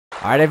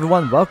Alright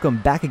everyone, welcome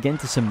back again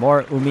to some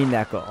more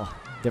Umineko.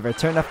 The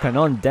return of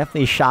Kanon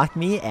definitely shocked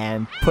me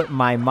and put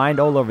my mind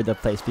all over the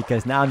place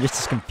because now I'm just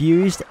as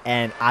confused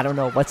and I don't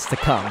know what's to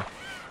come.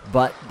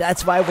 But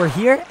that's why we're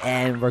here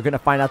and we're gonna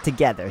find out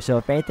together. So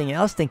if anything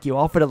else, thank you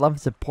all for the love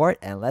and support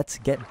and let's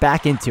get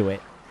back into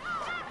it.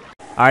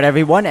 Alright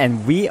everyone,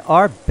 and we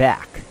are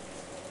back.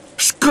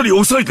 しっかり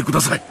押さえてくだ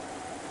さい。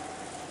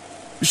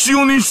使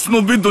用人室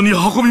のベッドに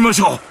運びま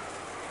しょう。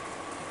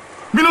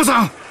皆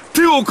さん、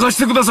手を貸し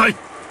てください。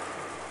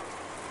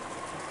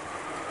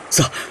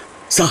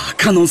さあ、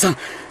カノンさん。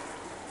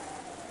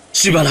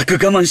しばらく我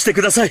慢して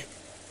ください。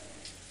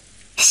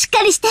しっ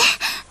かりして。も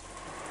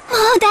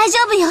う大丈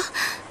夫よ。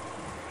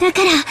だ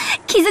から、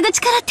傷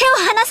口から手を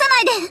離さな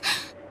いで。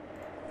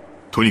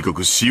とにか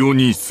く使用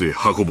人室へ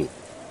運ぼう。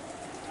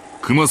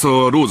熊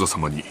沢ローザ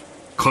様に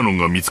カノン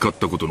が見つかっ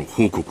たことの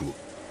報告を。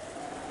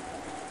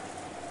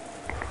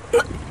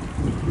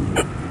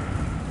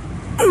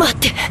待っ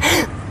て。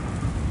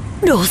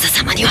ローザ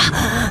様に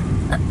は、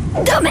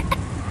ダメ。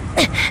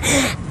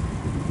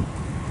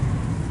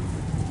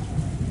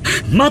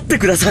待って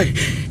ください。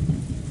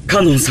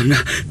カノンさんが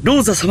ロ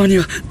ーザ様に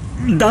は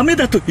ダメ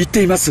だと言っ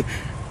ています。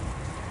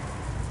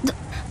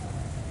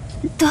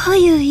どう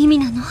いう意味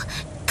なの、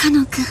カ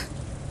ノン君。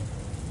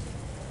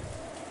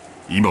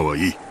今は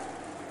いい。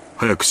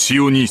早く使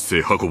用人室へ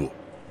運ぼう。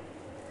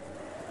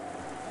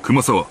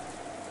熊沢、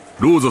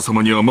ローザ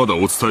様にはまだ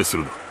お伝えす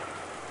るな。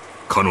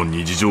カノン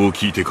に事情を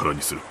聞いてから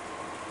にする。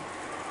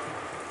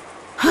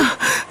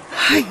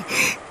はい。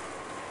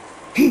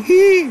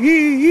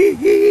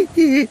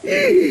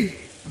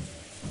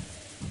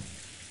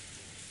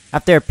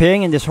After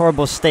appearing in this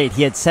horrible state,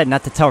 he had said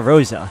not to tell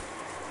Rosa.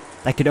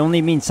 That could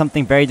only mean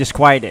something very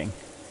disquieting.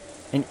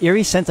 An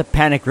eerie sense of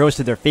panic rose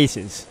to their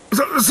faces.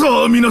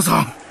 さあ皆さ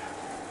ん、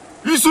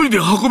急いで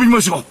運び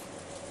ましょう。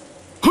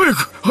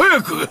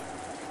早く。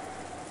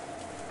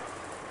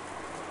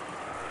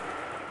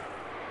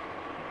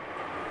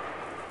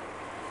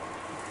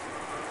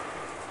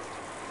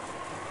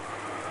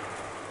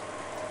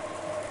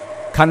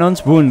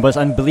Kanon's wound was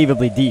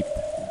unbelievably deep.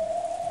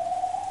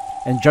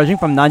 And judging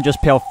from Nanjo's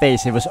pale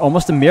face, it was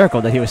almost a miracle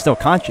that he was still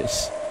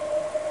conscious.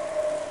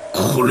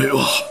 これ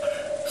は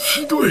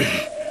ひどい。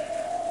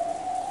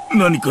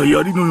何か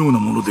槍のような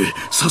もので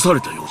刺され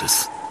たようで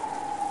す。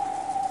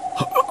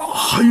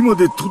肺ま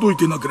で届い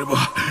てなければ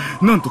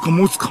なんとか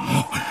持つか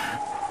も。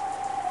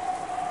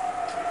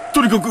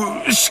とにかく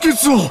止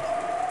血を。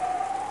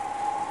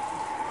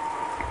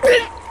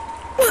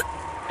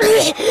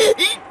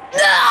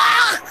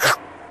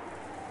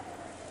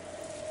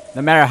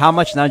No matter how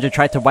much Nanjo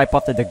tried to wipe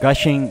off the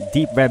gushing,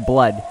 deep red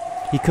blood,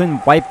 he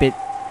couldn't wipe it.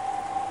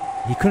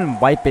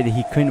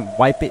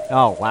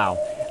 Oh wow.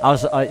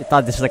 I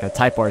thought this was like a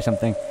typo or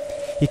something.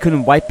 He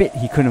couldn't wipe it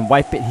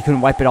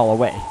all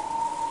away.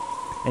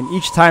 And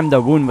each time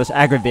the wound was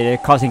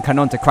aggravated, causing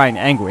Kanon to cry in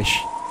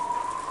anguish.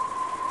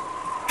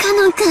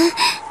 Kanon君。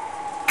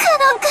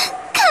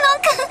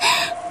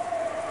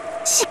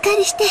しっか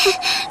りして。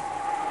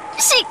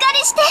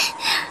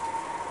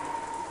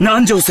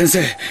南條先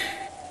生。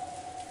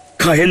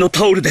替えの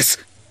タオルで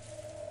す。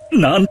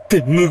なん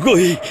てむご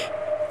い。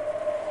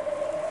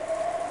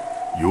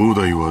容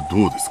体は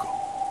どうですか。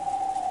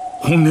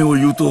本音を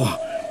言うと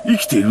生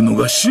きているの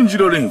が信じ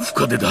られん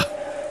深手だ。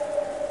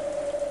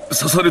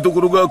刺されど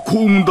ころが幸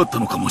運だった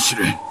のかもし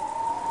れん。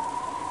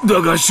だ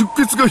が出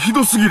血がひ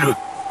どすぎる。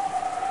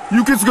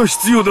輸血が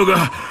必要だ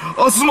が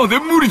明日まで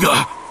無理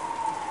だ。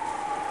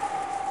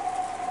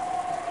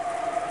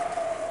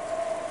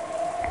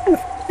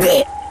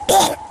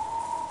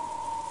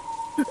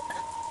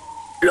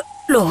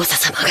ローザ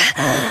様が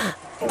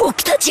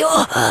僕たちを。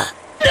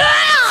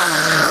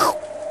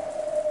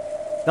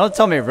Don't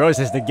tell me Rose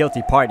is the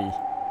guilty party.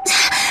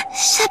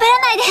 喋ら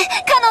ないで、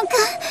カノン君。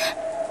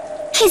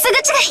傷口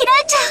が開い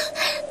ちゃ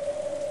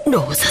う。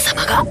ローザ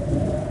様が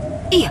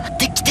やっ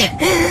てきて、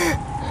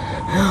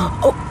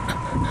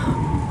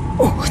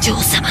お嬢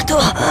様と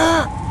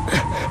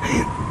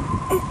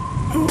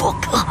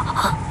僕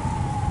は。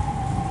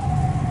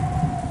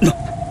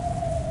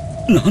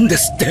なんで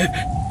すって。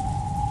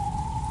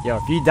Yo,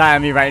 if you die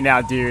on me right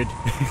now, dude.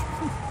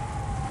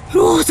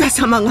 ローザ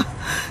様が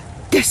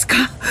です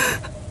か。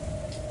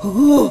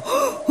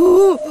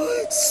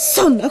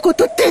そんなこ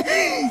とって。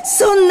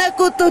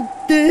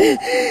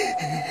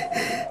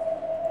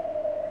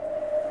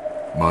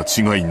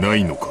間違いな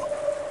いのか。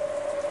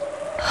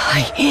は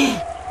い、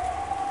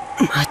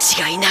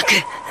間違いなく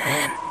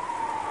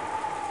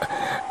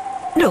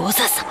ロー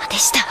ザ様で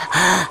した。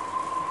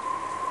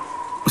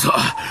さ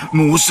あ、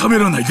もう喋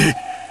らないで。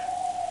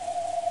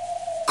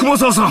熊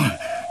沢さん、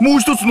もう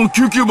一つの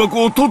救急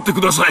箱を取って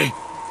ください。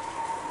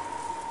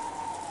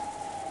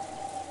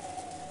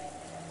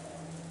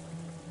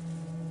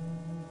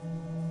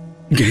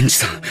源氏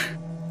さん、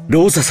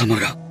ローザ様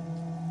が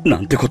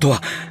なんてこと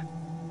は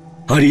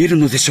あり得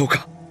るのでしょう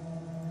か。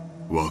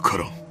わか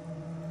らん。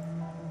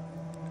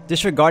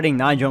Disregarding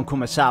Nanjo and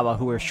Kumasawa,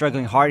 who were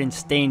struggling hard and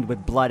stained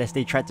with blood as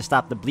they tried to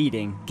stop the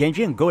bleeding,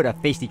 Genji and Goda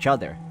faced each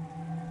other.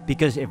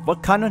 Because if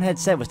what Kanon had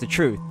said was the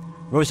truth,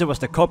 Rosa was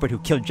the culprit who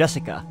killed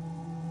Jessica.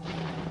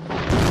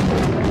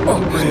 お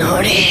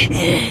のれ、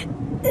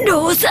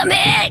ローザ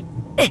め。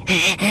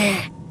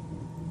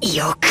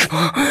よくも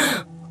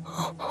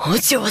お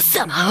嬢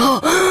様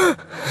を。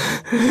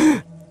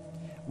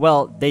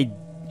Well,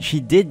 she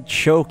did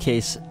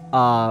showcase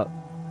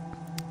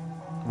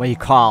what you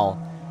call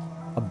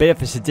a bit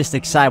of a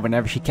sadistic side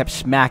whenever she kept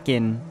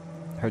smacking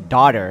her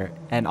daughter,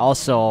 and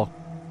also,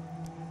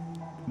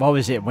 what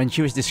was it, when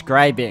she was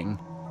describing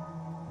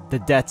the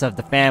deaths of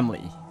the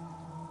family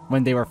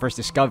when they were first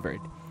discovered.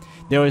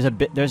 There's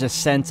a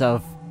sense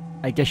of,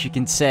 I guess you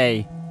can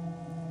say,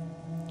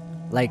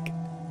 like,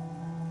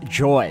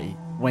 joy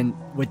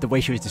with the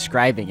way she was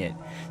describing it.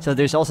 So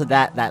there's also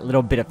that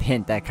little bit of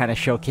hint that kind of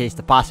showcased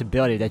the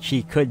possibility that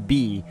she could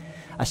be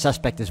a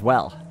suspect as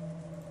well.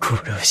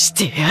 殺し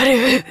てや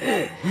る。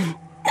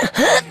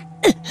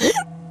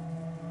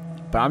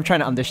But I'm trying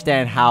to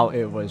understand how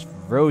it was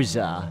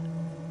Rosa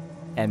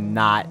and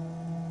not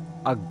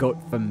a goat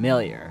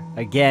familiar.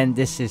 Again,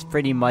 this is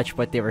pretty much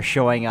what they were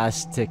showing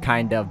us to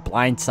kind of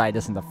blindside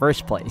us in the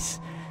first place.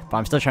 But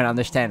I'm still trying to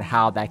understand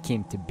how that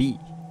came to be.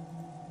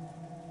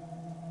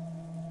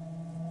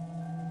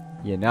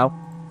 You know?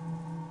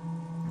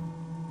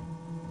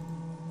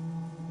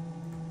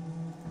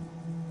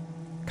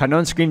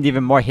 Kanon screamed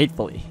even more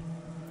hatefully.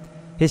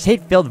 His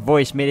hate-filled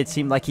voice made it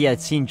seem like he had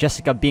seen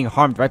Jessica being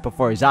harmed right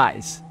before his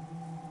eyes.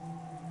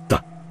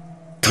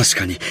 確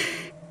かに、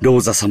ロー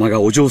ザ様が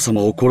お嬢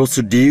様を殺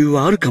す理由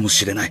はあるかも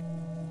しれない。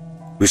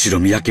後ろ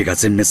宮家が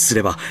全滅す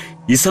れば、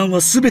遺産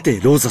はすべて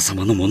ローザ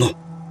様のもの。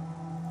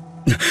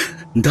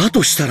だ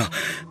としたら、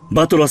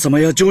バトラ様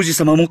やジョージ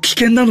様も危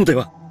険なので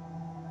は。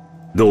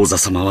ローザ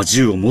様は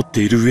銃を持っ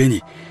ている上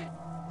に、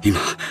今、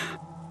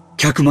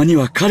客間に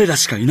は彼ら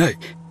しかいない。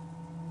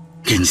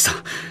源氏さん、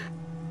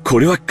こ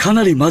れはか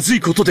なりまずい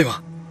ことで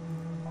は。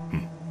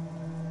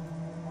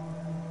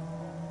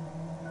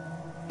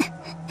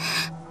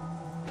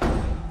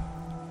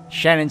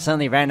Shannon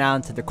suddenly ran out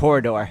into the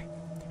corridor.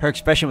 Her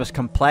expression was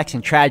complex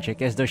and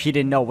tragic, as though she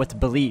didn't know what to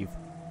believe.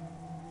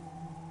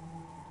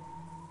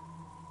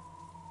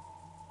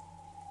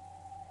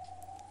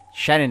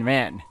 Shannon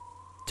ran.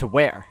 To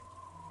where?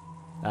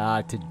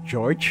 To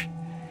George?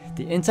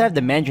 The inside of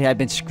the mansion had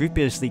been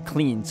scrupulously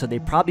cleaned, so they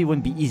probably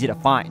wouldn't be easy to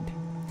find.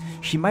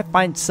 She might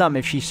find some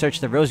if she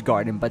searched the rose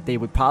garden, but they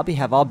would probably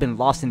have all been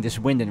lost in this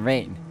wind and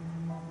rain.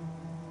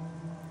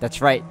 That's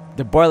right,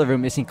 the boiler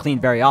room isn't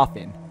cleaned very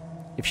often.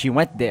 If she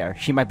went there,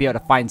 she might be able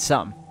to find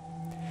some.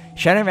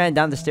 Shannon ran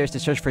down the stairs to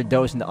search for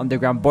those in the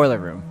underground boiler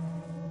room.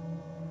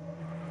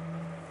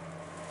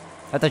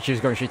 I thought she was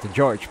going straight to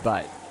George,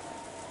 but...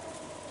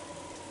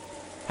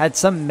 Had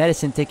some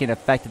medicine taken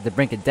effect at the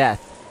brink of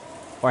death?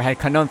 Or had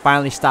Kanon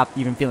finally stopped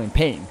even feeling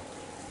pain?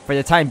 For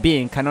the time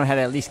being, Kanon had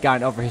at least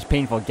gotten over his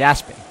painful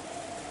gasping.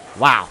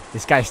 Wow,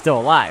 this guy's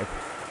still alive.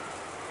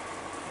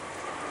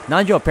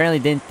 Nanjo apparently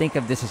didn't think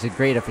of this as a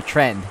great of a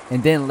trend,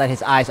 and didn't let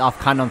his eyes off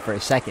Kanon for a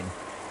second.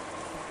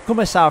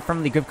 Kumasawa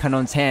firmly gripped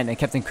Kanon's hand and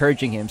kept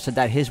encouraging him so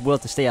that his will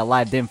to stay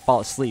alive didn't fall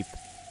asleep.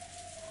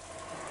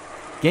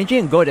 Genji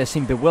and Goda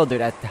seemed bewildered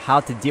at how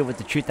to deal with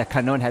the truth that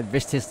Kanon had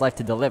risked his life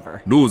to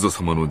deliver. ローザ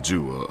様の銃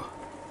は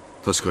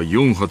確か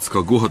4発か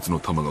5発の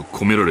弾が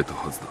込められた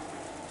はずだ。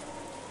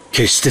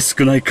決して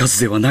少ない数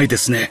ではないで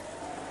すね。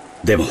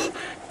でも、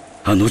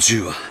あの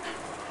銃は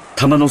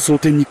弾の装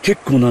填に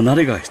結構な慣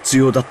れが必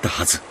要だった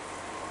はず。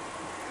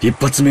一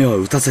発目は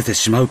撃たせて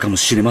しまうかも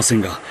しれませ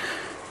んが、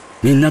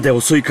みんなで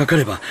襲いかか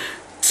れば、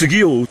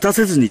次を撃た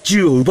せずに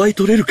銃を奪い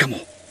取れるかも。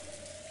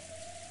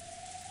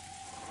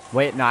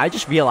Wait, no, I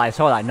just realized,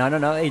 hold on,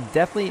 no, it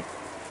definitely,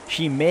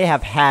 she may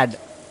have had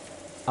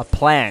a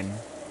plan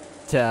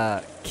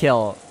to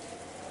kill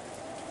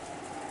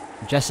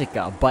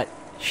Jessica, but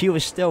she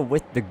was still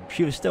with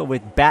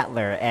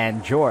Battler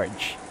and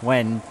George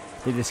when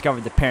they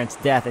discovered the parents'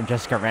 death and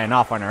Jessica ran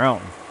off on her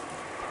own.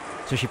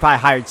 So she probably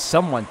hired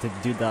someone to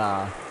do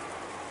the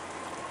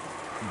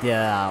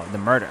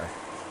murder.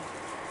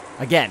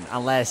 Again,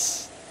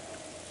 unless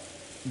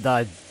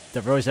the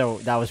Rosa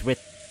that was with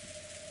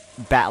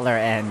Battler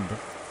and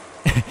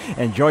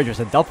and George was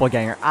a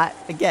doppelganger.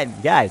 Again,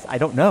 guys, I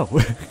don't know.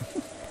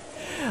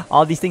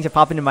 All these things are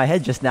popping in my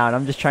head just now, and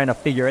I'm just trying to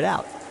figure it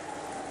out.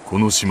 こ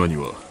の島に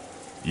は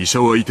医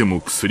者はいても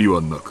薬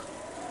はなく、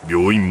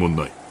病院も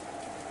ない。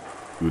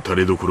撃た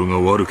れどころが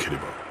悪けれ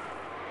ば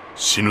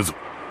死ぬぞ。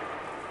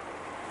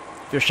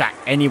If you're shot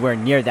anywhere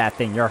near that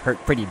thing, you're hurt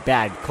pretty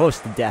bad,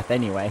 close to death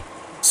anyway.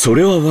 そ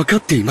れは分か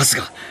っています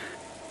が、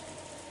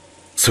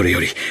それよ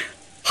り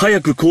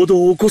早く行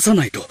動を起こさ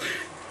ないと、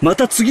ま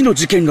た次の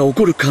事件が起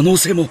こる可能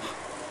性も。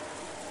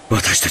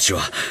私たち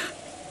は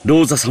ロ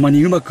ーザ様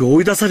にうまく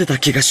追い出された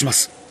気がしま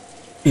す。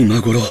今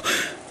頃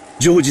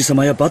ジョージ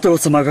様やバトラ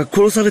様が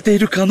殺されてい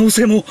る可能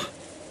性も。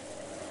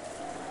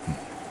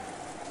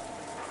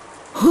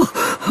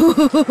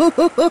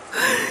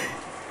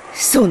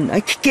そん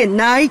な危険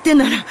な相手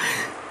なら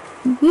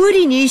無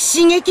理に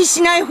刺激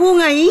しない方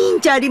がいいん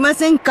じゃありま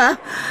せんか。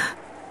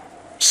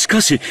し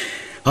かし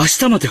明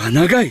日までは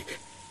長い。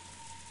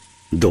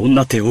どん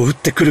な手を打っ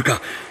てくる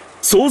か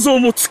想像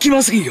もつき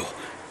ませんよ。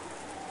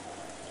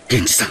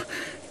源氏さん、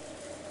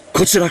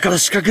こちらから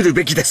仕掛ける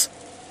べきです。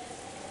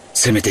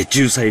せめて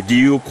10歳理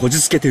由をこ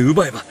じつけて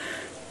奪えば、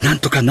なん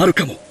とかなる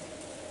かも。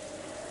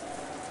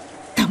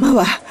弾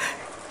は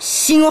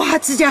4、5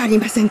発じゃあり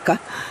ませんか。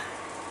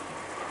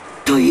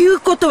という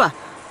ことは、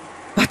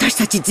私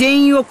たち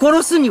全員を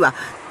殺すには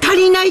足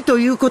りないと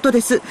いうこと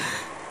です。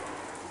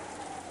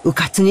迂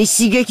闊に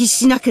刺激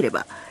しなけれ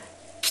ば、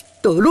き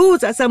っとロー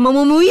ザ様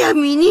もむや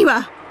みに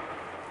は。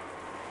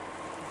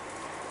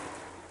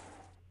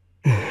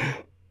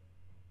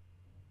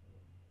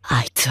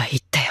あいつは言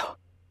ったよ。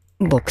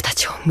僕た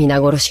ちを皆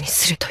殺しに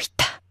すると言っ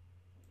た。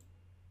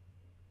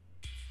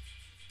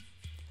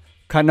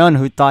Kanon,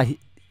 who thought he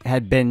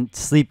had been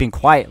sleeping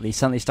quietly,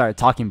 suddenly started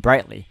talking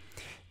brightly.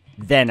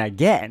 Then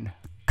again,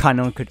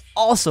 Kanon could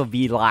also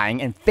be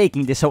lying and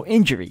faking this whole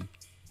injury.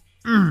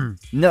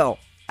 No.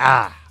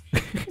 I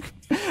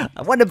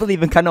want to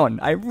believe in Kanon.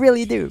 I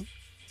really do.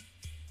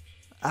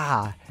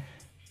 But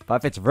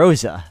if it's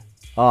Rosa,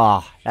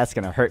 that's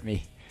gonna hurt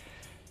me.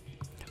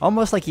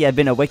 Almost like he had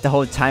been awake the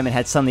whole time and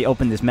had suddenly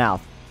opened his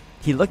mouth.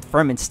 He looked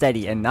firm and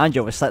steady, and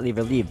Nanjo was slightly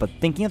relieved, but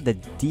thinking of the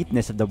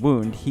deepness of the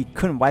wound, he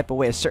couldn't wipe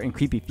away a certain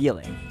creepy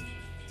feeling.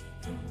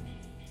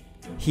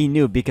 He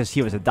knew because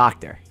he was a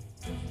doctor.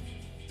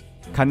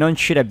 Kanon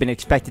should have been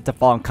expected to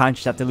fall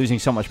unconscious after losing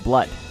so much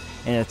blood,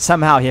 and yet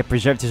somehow he had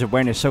preserved his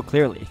awareness so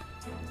clearly.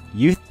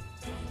 Youth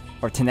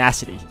or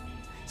tenacity?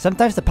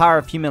 Sometimes the power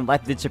of human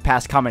life did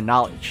surpass common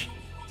knowledge.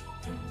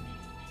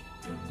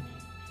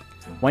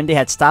 When they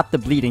had stopped the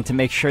bleeding to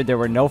make sure there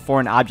were no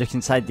foreign objects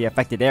inside the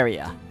affected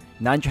area,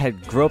 Nanjo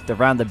had groped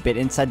around a bit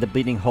inside the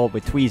bleeding hole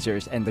with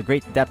tweezers, and the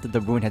great depth of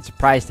the wound had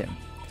surprised him.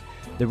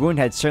 The wound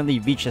had certainly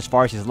reached as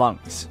far as his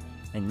lungs.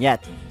 And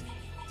yet...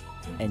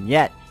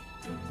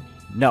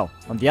 No,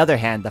 on the other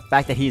hand, the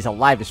fact that he is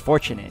alive is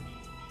fortunate.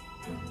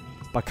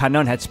 But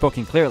Kanon had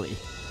spoken clearly.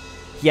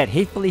 He had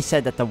hatefully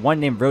said that the one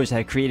named Rosa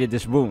had created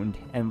this wound,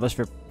 and was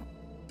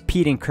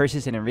repeating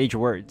curses and enraged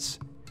words.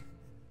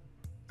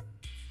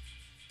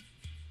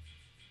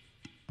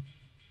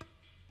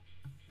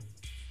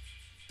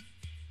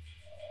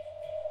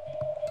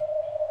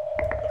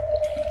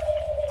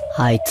 "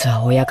あいつ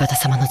は親方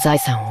様の財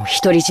産を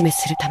独り占め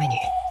するために、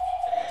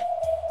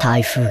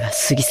台風が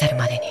過ぎ去る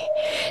まで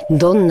に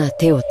どんな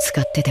手を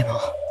使ってでも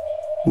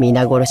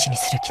皆殺しに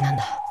する気なん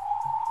だ."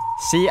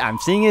 See, I'm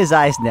seeing his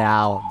eyes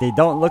now. They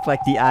don't look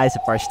like the eyes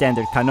of our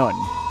standard Kanon.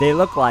 They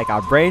look like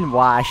our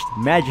brainwashed,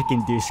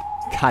 magic-induced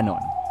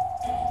Kanon.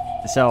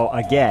 So,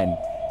 again,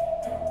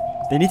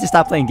 they need to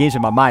stop playing games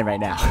with my mind right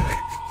now.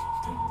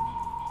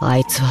 あ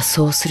いつは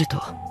そうすると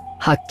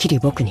はっきり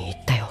僕に言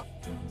ったよ。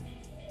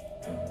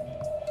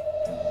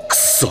く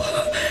そ、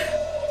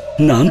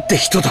なんて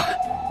人だ。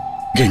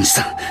源氏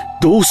さん、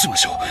どうしま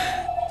しょ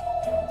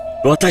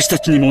う。私た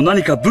ちにも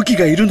何か武器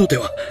がいるので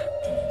は。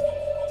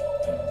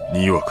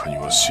にわかに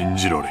は信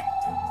じられん。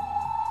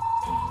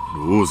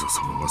ローザ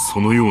様がそ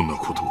のような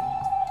ことを。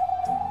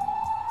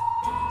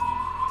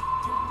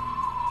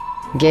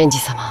源氏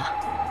様、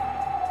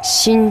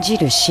信じ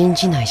る信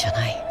じないじゃ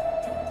ない。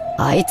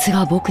あいつ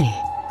が僕に、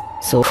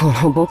そ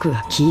の僕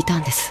が聞いた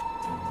んです。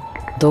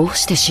どう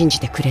して信じ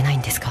てくれない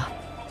んですか？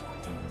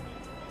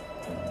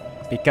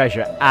 Because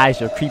your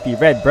eyes are creepy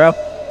red, bro.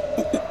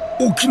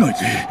 起きないで。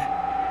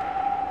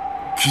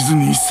傷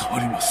に触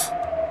ります。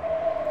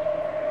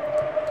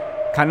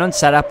Kanon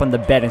sat up on the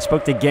bed and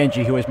spoke to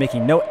Genji, who was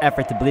making no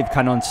effort to believe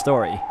Kanon's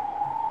story.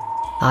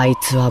 あい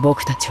つは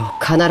僕たちを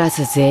必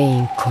ず全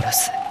員殺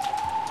す。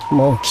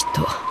もうきっ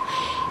と、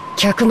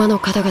客間の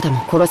方々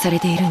も殺され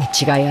ているに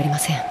違いありま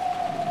せん。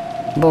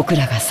僕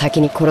らが先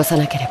に殺さ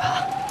なけれ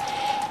ば、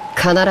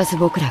必ず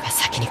僕らが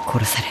先に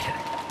殺される。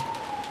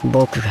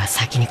僕が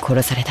先に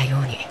殺されたよ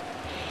うに、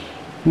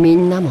み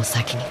んなも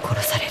先に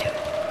殺される。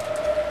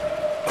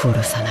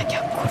殺さなきゃ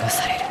殺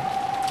される。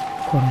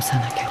殺さ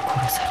なきゃ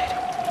殺される。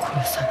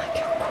殺さなき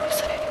ゃ殺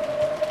される。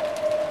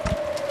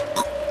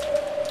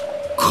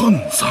カノ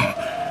ンさん、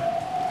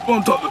あ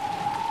んた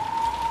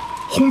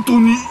本当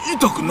に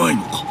痛くない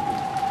のか？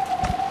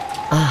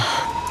あ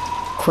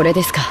あ、これ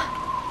ですか。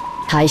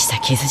大した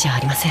傷じゃあ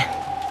りません。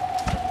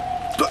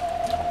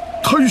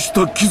大し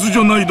た傷じ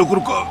ゃないどこ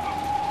ろか、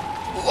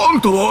あ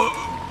んたは。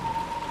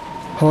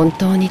本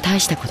当に大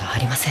したことあ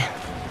りません。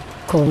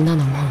こんな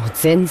のもう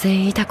全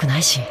然痛くな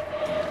いし、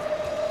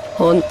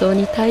本当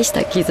に大し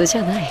た傷じ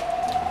ゃない。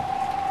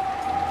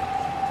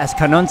As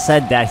Kanon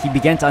said that, he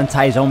began to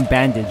untie his own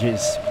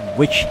bandages,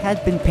 which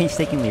had been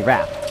painstakingly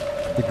wrapped.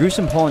 The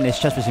gruesome hole in his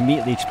chest was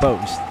immediately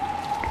exposed.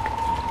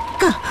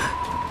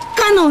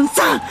 カノン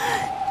さん、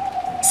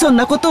そん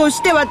なことを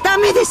してはダ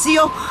メです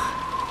よ。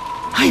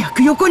早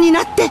く横に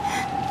なって。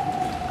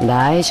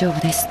大丈夫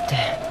ですって。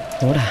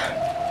ほら、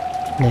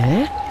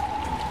ねえ、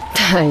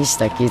大し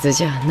た傷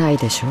じゃない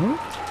でしょ。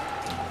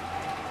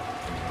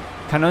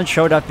Kanon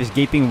showed up his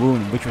gaping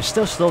wound, which was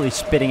still slowly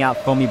spitting out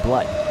foamy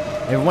blood.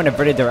 Everyone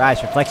averted their eyes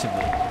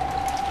reflexively.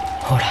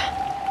 ほら、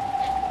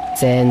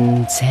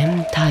全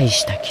然大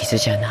した傷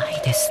じゃな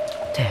いです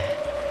って。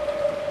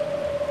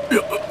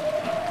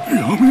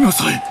やめな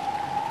さい。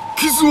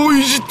傷を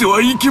いじっては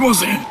いけま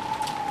せん。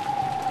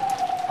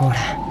ほら、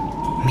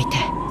見て。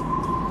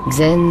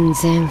全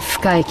然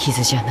深い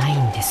傷じゃない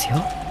んですよ。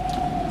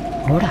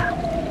ほら。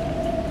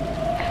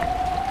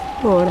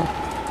ほら。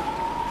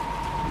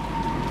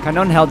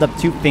Kanon held up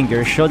 2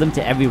 fingers, showed them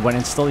to everyone,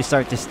 and slowly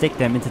started to stick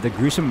them into the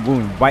gruesome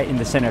wound right in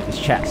the center of his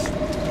chest,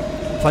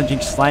 plunging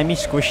slimy,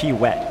 squishy,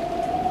 wet.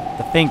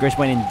 The fingers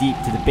went in deep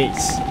to the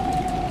base.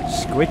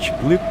 Squitch,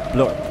 gloop,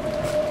 blorp.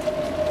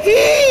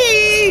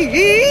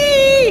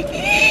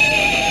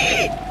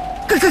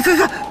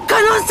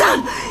 カノンさん、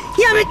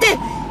やめて、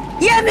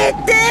やめ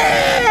て!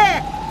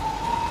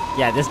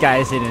 Yeah, this guy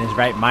isn't in his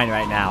right mind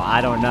right now.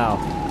 I don't know.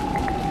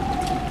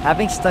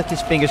 Having stuck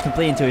his fingers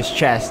completely into his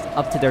chest,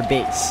 up to their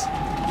base,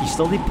 he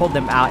slowly pulled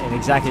them out in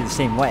exactly the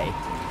same way.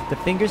 The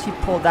fingers he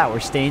pulled out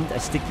were stained a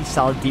sticky,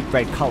 solid, deep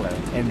red color,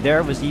 and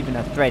there was even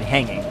a thread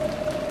hanging.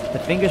 The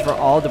fingers were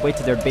all the way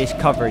to their base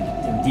covered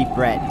in deep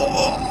red.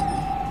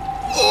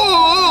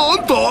 あ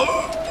んた、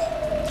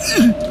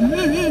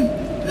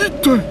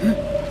痛い。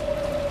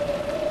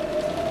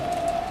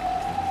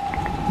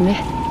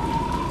ね。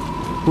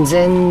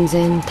全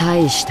然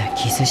大した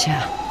傷じ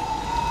ゃ。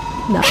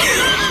な。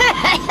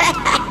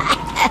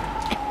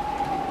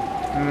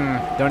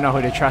Don't know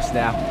who to trust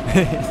now.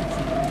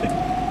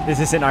 This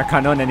isn't our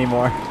Kanon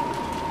anymore.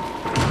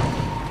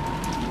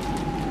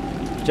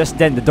 Just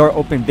then, the door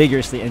opened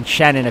vigorously and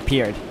Shannon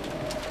appeared.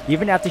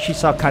 Even after she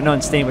saw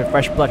Kanon stained with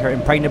fresh blood, her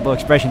impregnable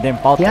expression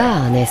didn't falter.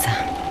 やあ、姉さ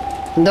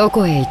ん。ど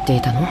こへ行って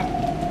いたの？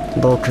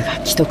僕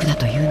が既得だ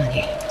というの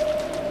に。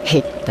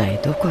一体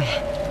どこへ？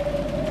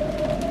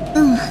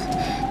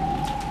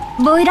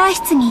ボイラー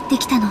室に行って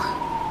きたの。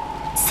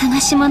探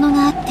し物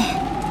があって。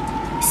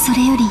そ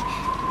れより、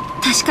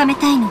確かめ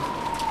たいの。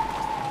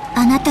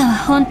あなたは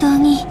本当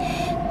に、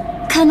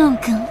カノン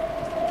君。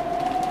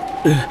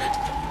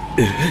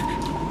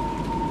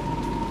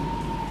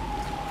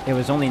It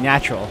was only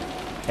natural.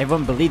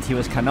 Everyone believed he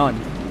was Kanon,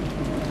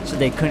 so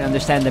they couldn't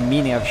understand the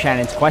meaning of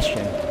Shannon's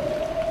question.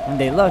 When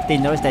they looked, they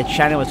noticed that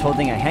Shannon was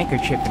holding a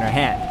handkerchief in her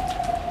hand.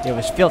 It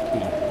was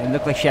filthy, and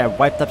looked like she had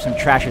wiped up some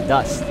trash or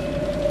dust.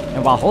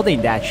 And while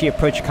holding that, she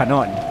approached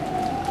Kanon,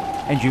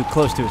 and drew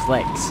close to his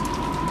legs.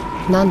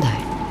 なんだい、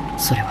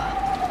それは。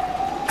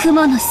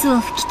雲の巣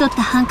を拭き取っ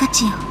たハンカ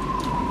チよ。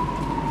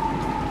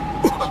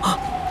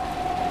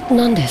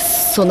なんで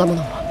そんなも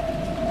のを？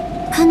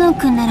カノン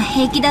君なら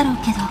平気だろう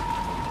けど、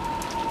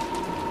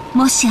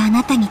もしあ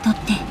なたにとっ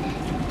て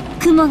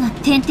雲が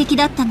天敵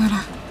だったな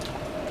ら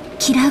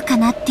嫌うか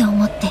なって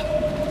思って。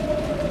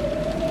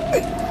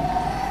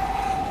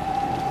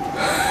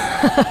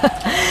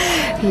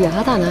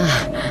やだな。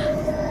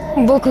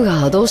僕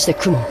がどうして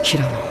雲を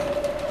嫌うの？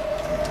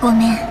ご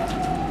めん、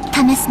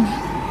試すね。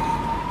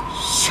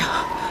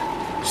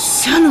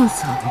シャノン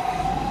さん。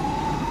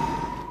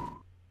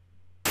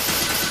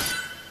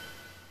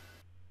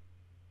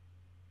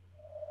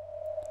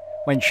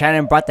When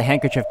Shannon brought the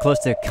handkerchief close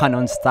to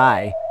Kanon's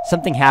thigh,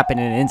 something happened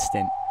in an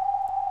instant.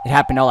 It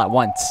happened all at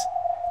once.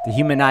 The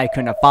human eye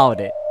couldn't have followed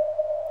it.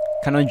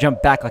 Kanon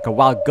jumped back like a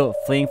wild goat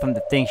fleeing from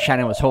the thing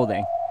Shannon was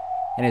holding,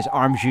 and his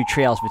arms drew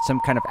trails with some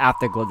kind of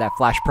afterglow that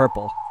flashed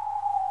purple.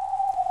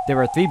 There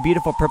were 3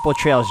 beautiful purple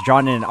trails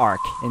drawn in an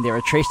arc, and they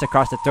were traced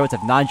across the throats of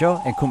Nanjo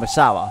and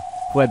Kumasawa,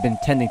 who had been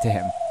tending to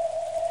him.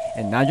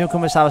 And Nanjo and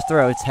Kumasawa's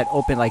throats had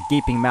opened like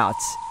gaping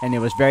mouths, and it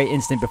was very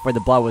instant before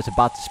the blood was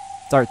about to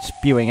start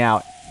spewing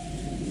out.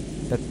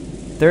 The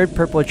 3rd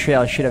purple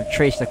trail should have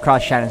traced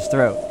across Shannon's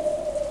throat,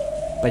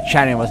 but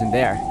Shannon wasn't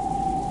there,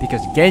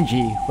 because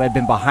Genji, who had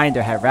been behind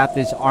her, had wrapped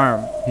his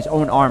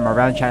own arm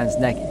around Shannon's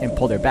neck and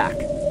pulled her back.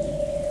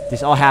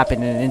 This all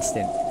happened in an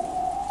instant.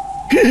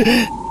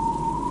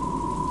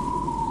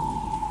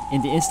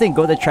 In the instant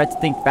Goda tried to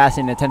think fast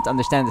in an attempt to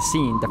understand the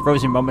scene, the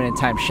frozen moment in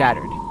time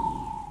shattered.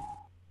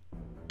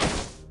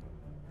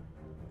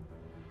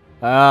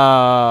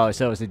 Oh,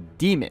 so it was a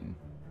demon.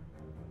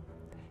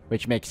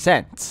 Which makes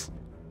sense.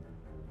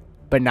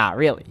 But not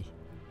really.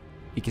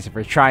 Because if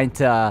we're trying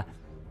to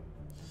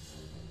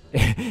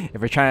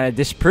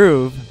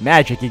disprove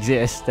magic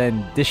exists,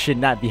 then this should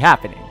not be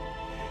happening.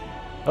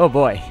 Oh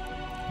boy.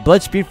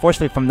 Blood spewed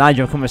forcefully from Nanjo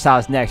and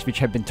Kumasawa's necks, which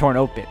had been torn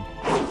open.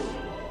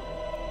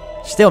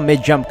 Still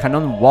mid-jump,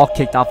 Kanon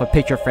wall-kicked off a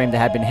picture frame that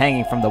had been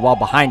hanging from the wall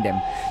behind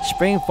him,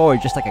 springing forward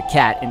just like a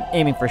cat and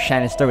aiming for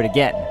Shannon's throat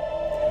again.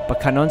 But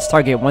Kanon's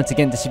target once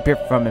again disappeared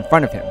from in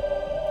front of him,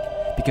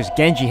 because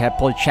Genji had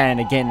pulled Shannon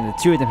again and the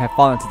 2 of them had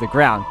fallen to the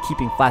ground,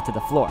 keeping flat to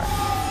the floor.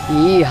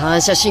 いい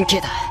反射神経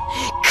だ。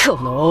こ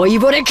の老い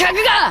ぼれ家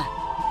具が。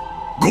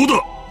ゴ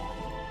ダ。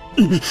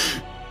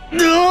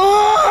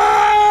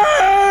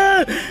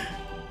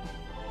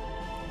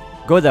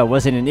Goda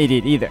wasn't an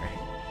idiot either.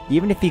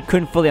 Even if he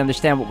couldn't fully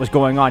understand what was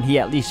going on, he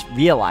at least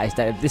realized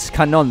that if this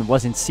Kanon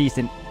wasn't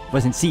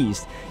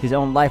seized, his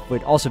own life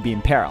would also be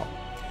in peril.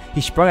 He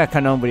sprung at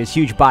Kanon with his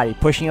huge body,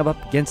 pushing him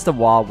up against the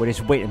wall with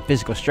his weight and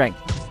physical strength.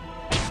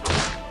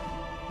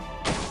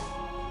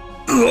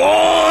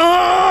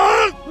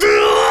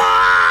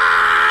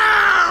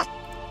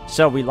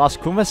 So we lost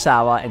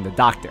Kumasawa and the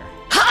doctor.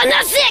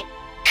 離せ！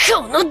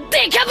この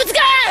デカブツが！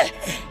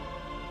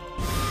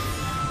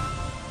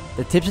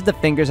 The tips of the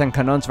fingers on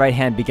Kanon's right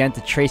hand began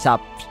to trace out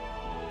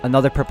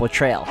another purple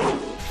trail.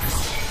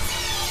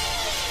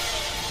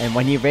 And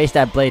when he raised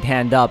that blade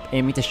hand up,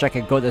 aiming to strike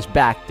at Goda's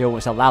back, there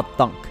was a loud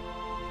thunk,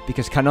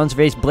 because Kanon's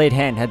raised blade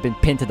hand had been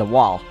pinned to the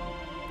wall.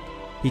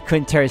 He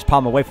couldn't tear his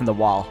palm away from the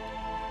wall.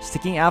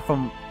 Sticking out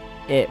from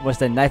it was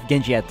the knife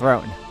Genji had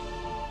thrown.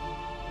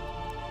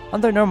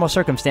 Under normal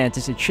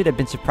circumstances, it should have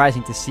been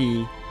surprising to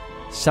see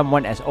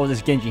someone as old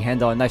as Genji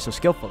handle a knife so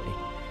skillfully.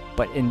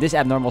 But in this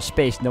abnormal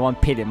space, no one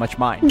paid it much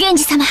mind.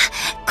 Genji-sama,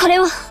 これ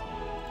を。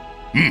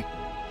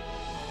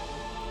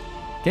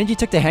Genji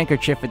took the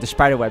handkerchief with the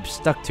spiderweb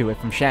stuck to it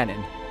from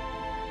Shannon,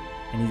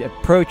 and he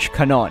approached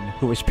Kanon,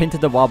 who was pinned to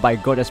the wall by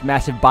Goda's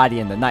massive body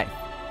and the knife.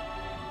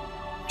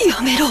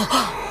 やめろ。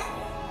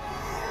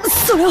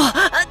それは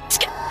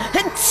近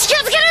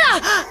づける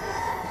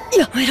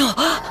な。やめろ。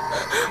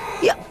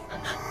や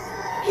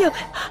め。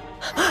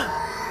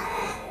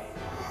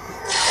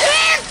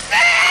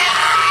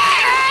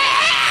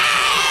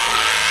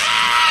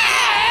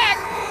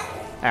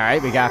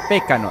Alright, we got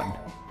fake Kanon.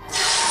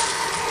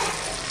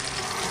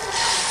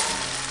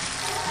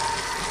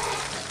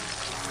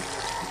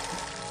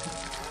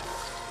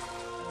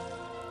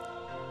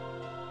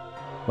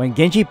 When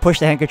Genji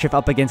pushed the handkerchief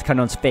up against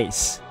Kanon's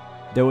face,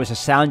 there was a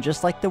sound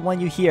just like the one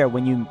you hear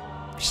when you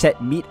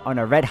set meat on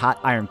a red-hot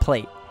iron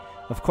plate.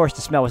 Of course, the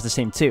smell was the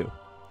same too.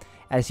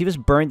 As he was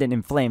burned and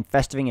inflamed,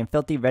 festering in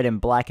filthy red and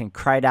black, and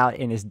cried out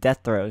in his death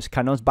throes,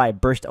 Kanon's body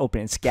burst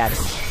open and scattered.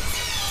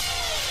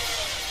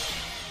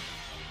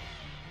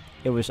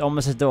 It was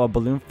almost as though a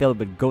balloon filled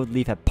with gold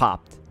leaf had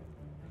popped.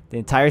 The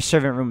entire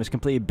servant room was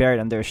completely buried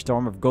under a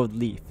storm of gold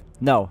leaf.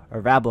 No, a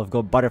rabble of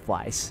gold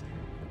butterflies.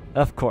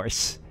 Of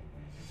course.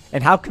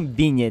 And how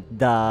convenient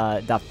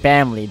the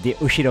family, the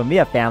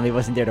Ushiromiya family,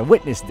 wasn't there to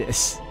witness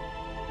this.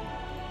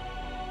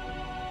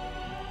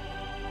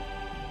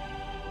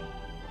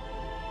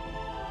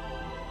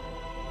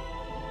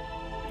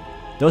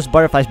 Those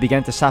butterflies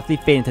began to softly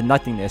fade into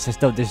nothingness as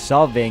though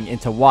dissolving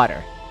into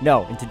water.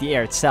 No, into the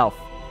air itself.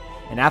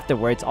 And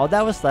afterwards, all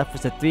that was left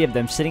was the three of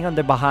them sitting on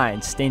their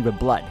behinds, stained with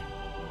blood.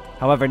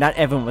 However, not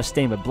everyone was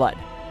stained with blood.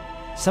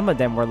 Some of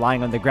them were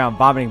lying on the ground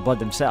vomiting blood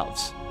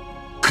themselves.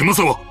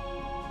 Kumasawa!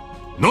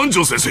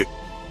 Nanjo sensei!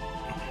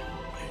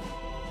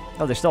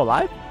 Oh, they're still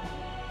alive?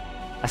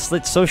 A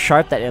slit so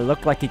sharp that it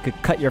looked like it could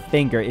cut your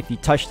finger if you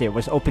touched it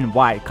was open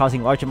wide,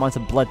 causing large amounts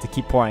of blood to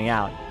keep pouring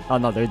out. Oh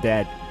no, they're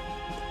dead.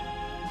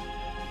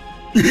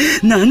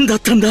 何だっ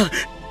たんだ。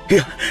い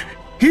や、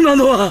今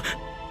のは。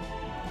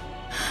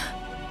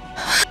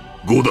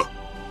ゴーダ、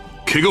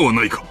怪我は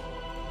ないか。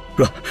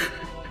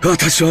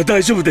私は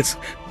大丈夫です。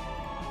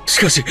し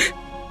かし、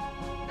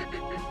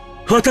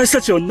私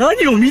たちは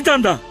何を見た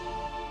んだ。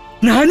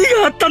何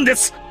があったんで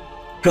す。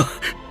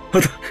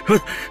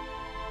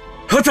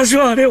私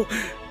はあれを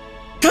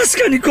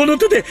確かにこの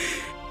手で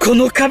こ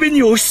の壁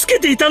に押し付け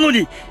ていたの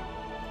に、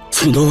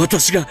その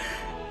私が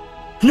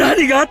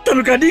何があった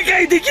のか理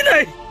解でき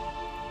ない。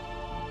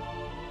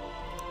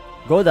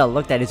Goda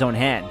looked at his own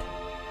hand.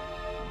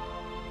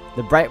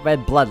 The bright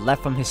red blood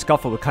left from his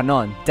scuffle with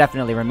Kanon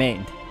definitely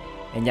remained,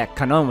 and yet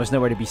Kanon was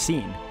nowhere to be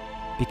seen,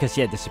 because he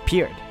had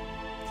disappeared.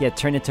 He had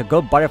turned into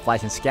gold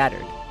butterflies and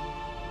scattered.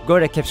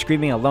 Goda kept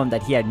screaming alone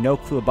that he had no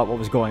clue about what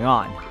was going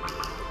on.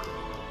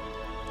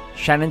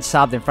 Shannon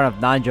sobbed in front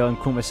of Nanjo and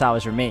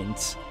Kumasawa's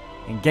remains,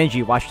 and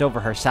Genji watched over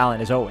her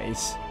silent as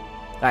always.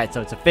 Alright,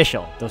 so it's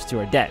official, those two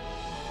are dead.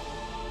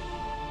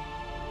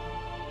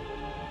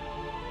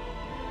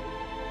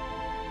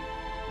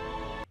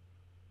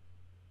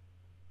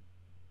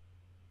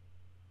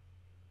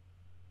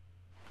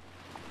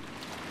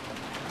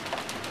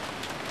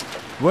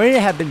 Wouldn't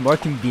it have been more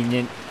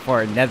convenient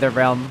for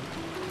NetherRealm?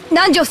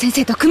 Nanjo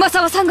sensei to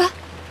Kumasawa-san ga?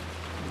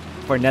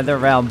 For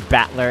NetherRealm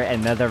Battler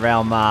and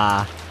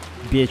NetherRealm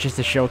Beatrice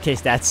to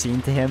showcase that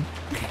scene to him?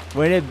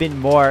 Wouldn't it have been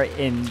more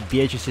in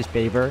Beatrice's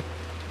favor?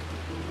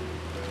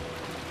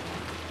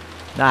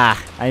 Nah,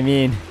 I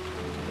mean,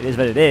 it is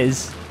what it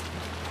is.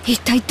 一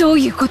体どう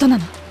いうことな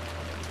の？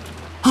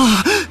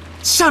あ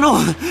あ、シャノ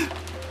ン、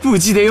無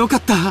事でよか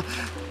った。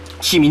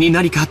君に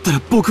何かあった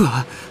ら僕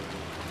は。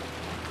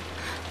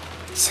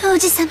庄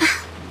司様。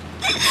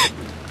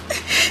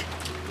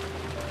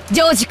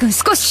ジョージ君、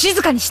少し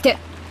静かにして。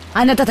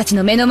あなたたち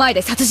の目の前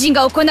で殺人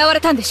が行わ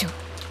れたんでしょ。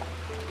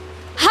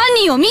犯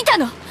人を見た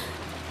の？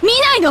見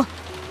ないの？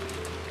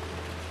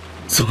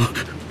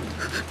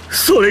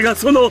それが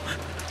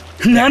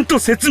何と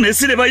説明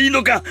すればいい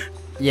のか。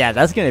Yeah,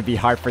 that's gonna be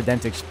hard for them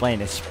to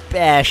explain,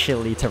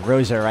 especially to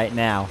Rosa right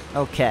now.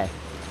 Okay.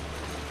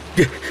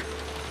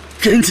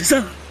 源氏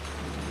さん。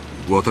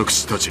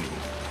私たちにも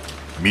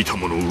見た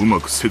ものをう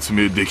まく説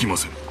明できま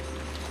せん。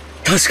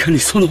確かに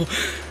そ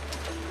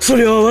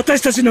れは私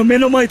たちの目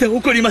の前で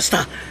起こりまし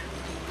た。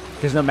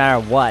Because no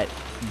matter what,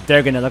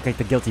 they're gonna look like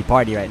the guilty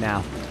party right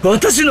now.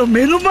 私の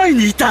目の前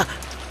にいた。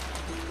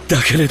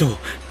だけれど、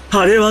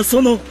あれは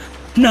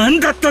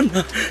何だったん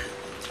だ。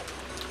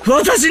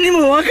私に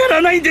もわか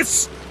らないんで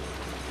す。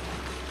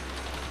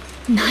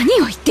何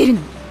を言ってるの？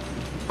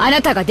あ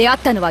なたが出会っ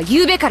たのは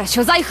昨べから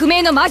所在不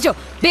明の魔女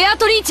ベア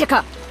トリーチェ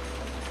か？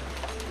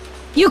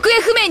行方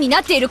不明に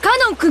なっているカ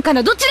ノン君か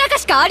のどちらか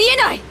しかありえ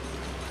ない。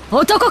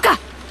男か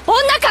女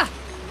か、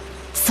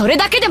それ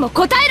だけでも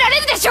答えられ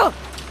るでしょう。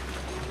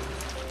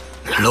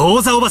ロ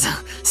ーザおばさん、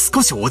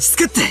少し落ち着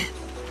けって。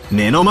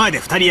目の前で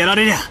2人やら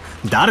れりゃ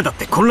誰だっ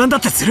て混乱だ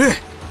ってする。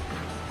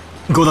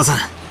ゴダさん、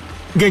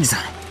源氏さ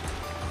ん、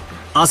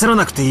焦ら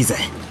なくていいぜ。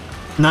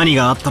何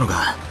があったの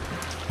か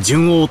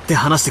順を追って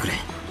話してくれ。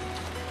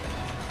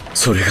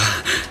それが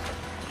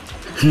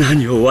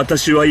何を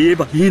私は言え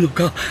ばいいの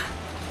か。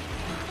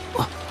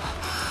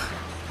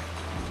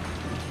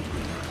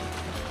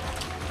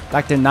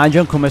Dr.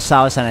 Nanjun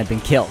Kumasawa-san had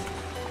been killed.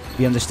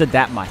 We understood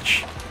that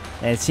much,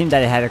 and it seemed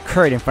that it had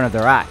occurred in front of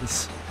their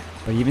eyes.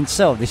 But even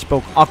so, they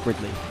spoke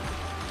awkwardly.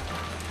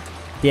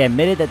 They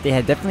admitted that they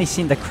had definitely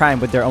seen the crime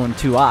with their own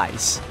 2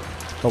 eyes,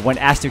 but when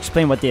asked to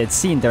explain what they had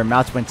seen, their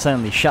mouths went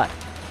suddenly shut.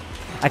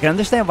 I can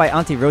understand why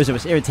Auntie Rosa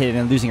was irritated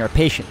and losing her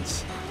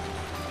patience.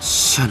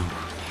 シャノン、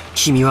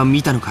君は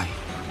見たのかい？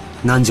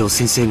南條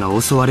先生が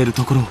襲われる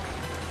ところ。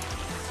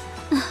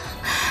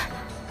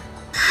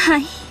は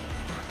い。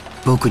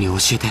僕に教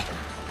えて。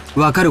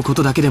分かるこ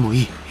とだけでも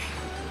いい。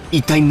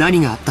一体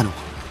何があったの？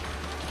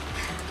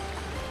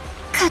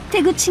勝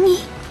手口に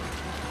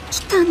来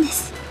たんで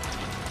す。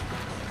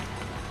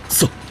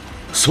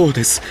そう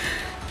です。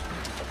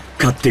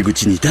勝手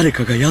口に誰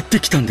かがやって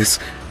きたんで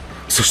す。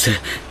そして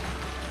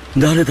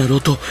誰だろ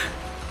うと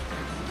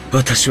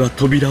私は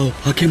扉を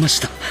開けまし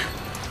た。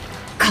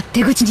勝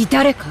手口に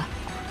誰か？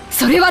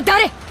それは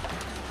誰？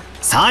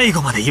最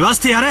後まで言わ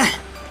せてやれ。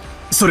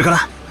それか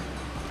ら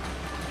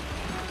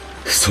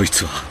そい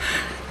つは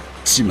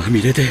血ま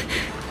みれで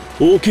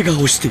大怪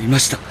我をしていま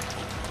した。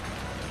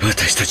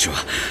私たちは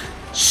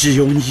使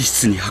用人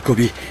室に運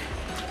び、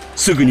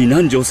すぐに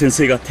南條先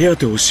生が手当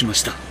てをしま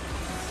した。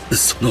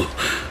その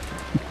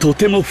と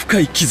ても深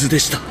い傷で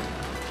した。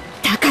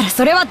だから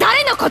それは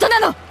誰のこと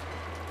なの？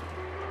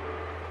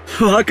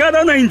わか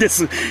らないんで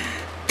す。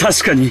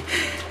確かに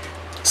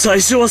最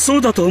初はそ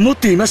うだと思っ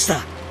ていました。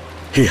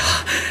いや、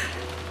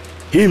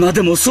今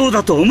でもそう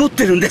だと思っ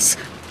てるんです。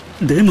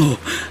でも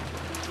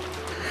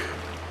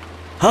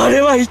あ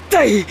れは一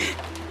体わ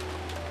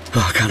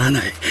からな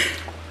い。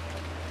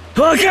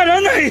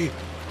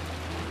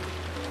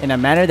 In a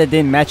manner that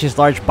didn't match his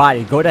large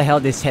body, Goda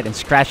held his head and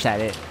scratched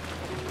at it.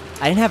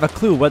 I didn't have a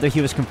clue whether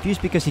he was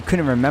confused because he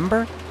couldn't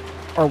remember,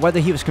 or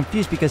whether he was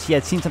confused because he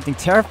had seen something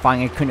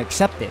terrifying and couldn't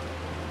accept it.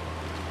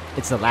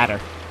 It's the latter.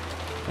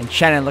 And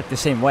Shannon looked the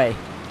same way.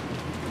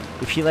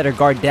 If she let her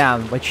guard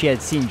down, what she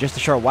had seen just a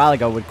short while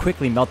ago would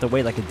quickly melt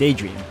away like a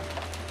daydream,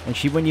 and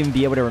she wouldn't even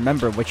be able to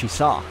remember what she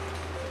saw.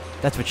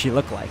 That's what she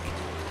looked like.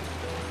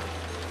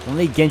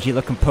 Only Genji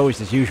looked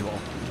composed as usual,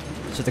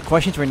 so the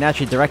questions were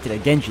naturally directed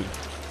at Genji.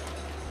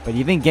 But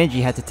even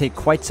Genji had to take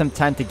quite some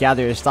time to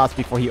gather his thoughts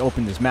before he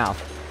opened his mouth.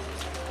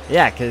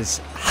 Yeah,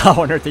 because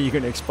how on earth are you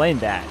going to explain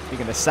that? You're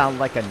going to sound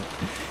like a... You're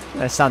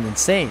going to sound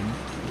insane.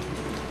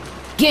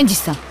 源氏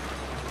さん、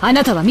あ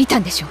なたは見た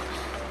んでしょう。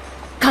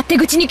勝手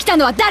口に来た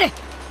のは誰？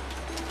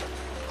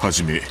は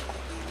じめ、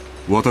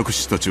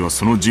私たちは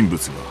その人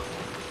物が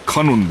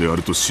カノンであ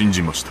ると信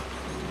じました。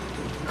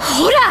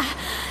ほら、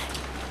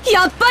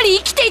やっぱり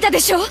生きていたで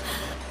しょ。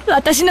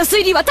私の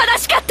推理は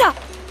正しかった。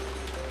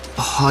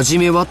はじ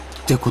めはっ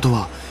てこと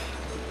は、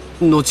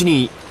後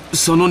に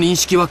その認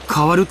識は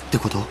変わるって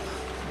こと？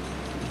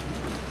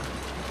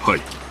は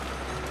い。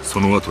そ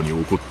の後に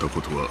起こった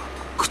ことは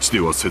口で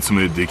は説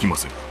明できま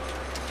せん。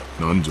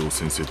南條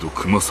先生と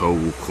熊沢を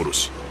殺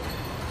し、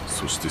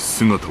そして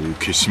姿を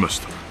消しまし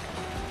た。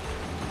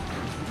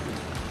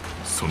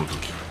その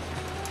時、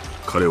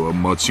彼は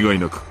間違い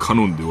なくカ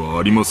ノンでは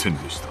ありません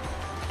でした。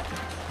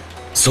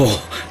そ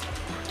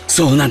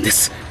うなんで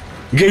す。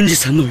源氏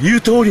さんの言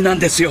う通りなん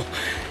ですよ。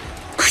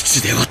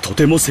口ではと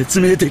ても説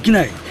明でき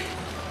ない。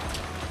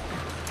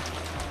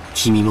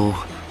君も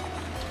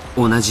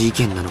同じ意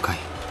見なのかい？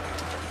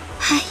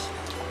はい。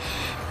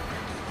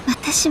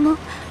私も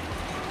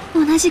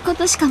同じこ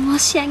としか申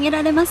し上げ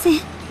られません。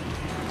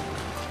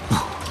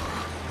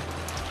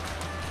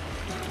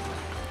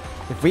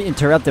If we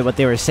interrupted what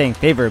they were saying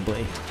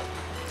favorably,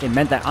 it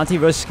meant that Auntie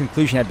Rose's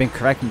conclusion had been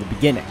correct from the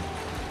beginning.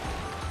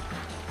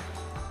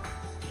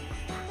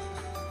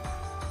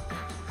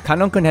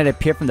 Kanon-kun had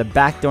appeared from the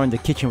back door in the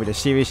kitchen with a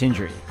serious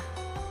injury.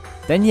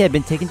 Then he had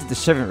been taken to the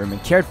servant room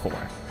and cared for.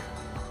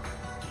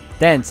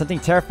 Then something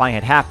terrifying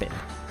had happened.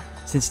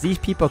 Since these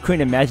people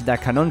couldn't imagine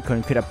that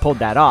Kanon-kun could have pulled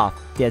that off,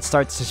 they had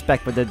started to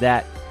suspect whether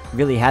that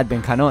really had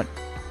been Kanon.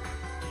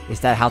 Is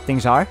that how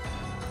things are?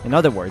 In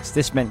other words,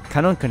 this meant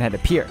Kanon-kun had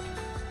appeared.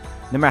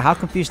 No matter how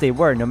confused they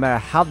were, no matter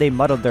how they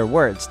muddled their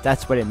words,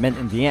 that's what it meant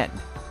in the end.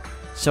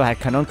 So had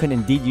Kanon-kun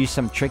indeed used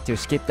some trick to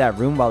escape that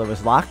room while it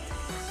was locked?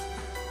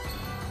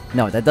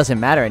 No, that doesn't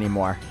matter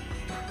anymore.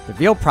 The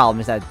real problem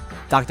is that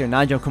Dr.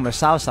 Nanjo and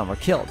Kumasawa-san were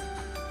killed.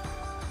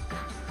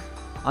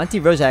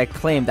 Auntie Rosa had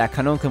claimed that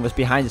Kanon-kun was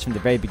behind this from the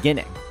very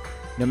beginning.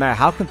 No matter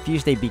how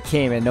confused they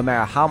became and no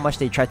matter how much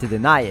they tried to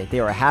deny it,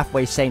 they were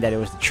halfway saying that it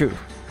was the truth.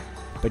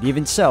 But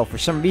even so, for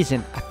some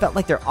reason, I felt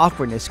like their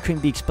awkwardness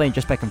couldn't be explained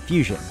just by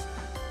confusion.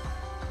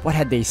 What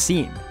had they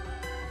seen?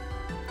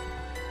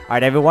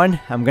 Alright everyone,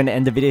 I'm gonna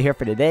end the video here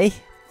for today.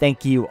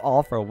 Thank you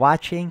all for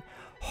watching.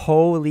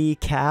 Holy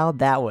cow,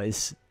 that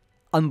was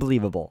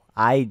unbelievable.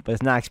 I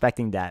was not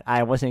expecting that.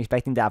 I wasn't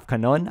expecting that of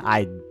Kanon.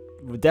 I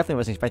definitely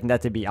wasn't expecting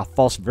that to be a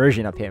false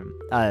version of him.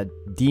 A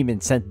demon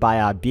sent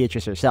by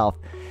Beatrice herself.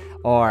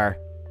 Or,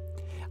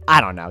 I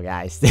don't know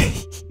guys.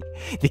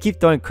 They keep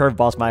throwing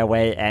curveballs my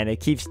way and it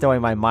keeps throwing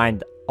my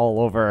mind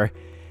all over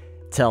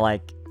to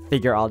like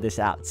figure all this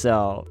out.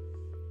 So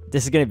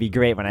this is gonna be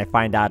great when I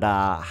find out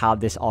how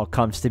this all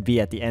comes to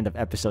be at the end of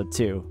episode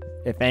 2,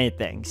 if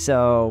anything.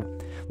 So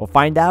we'll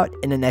find out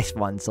in the next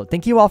one. So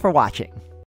thank you all for watching.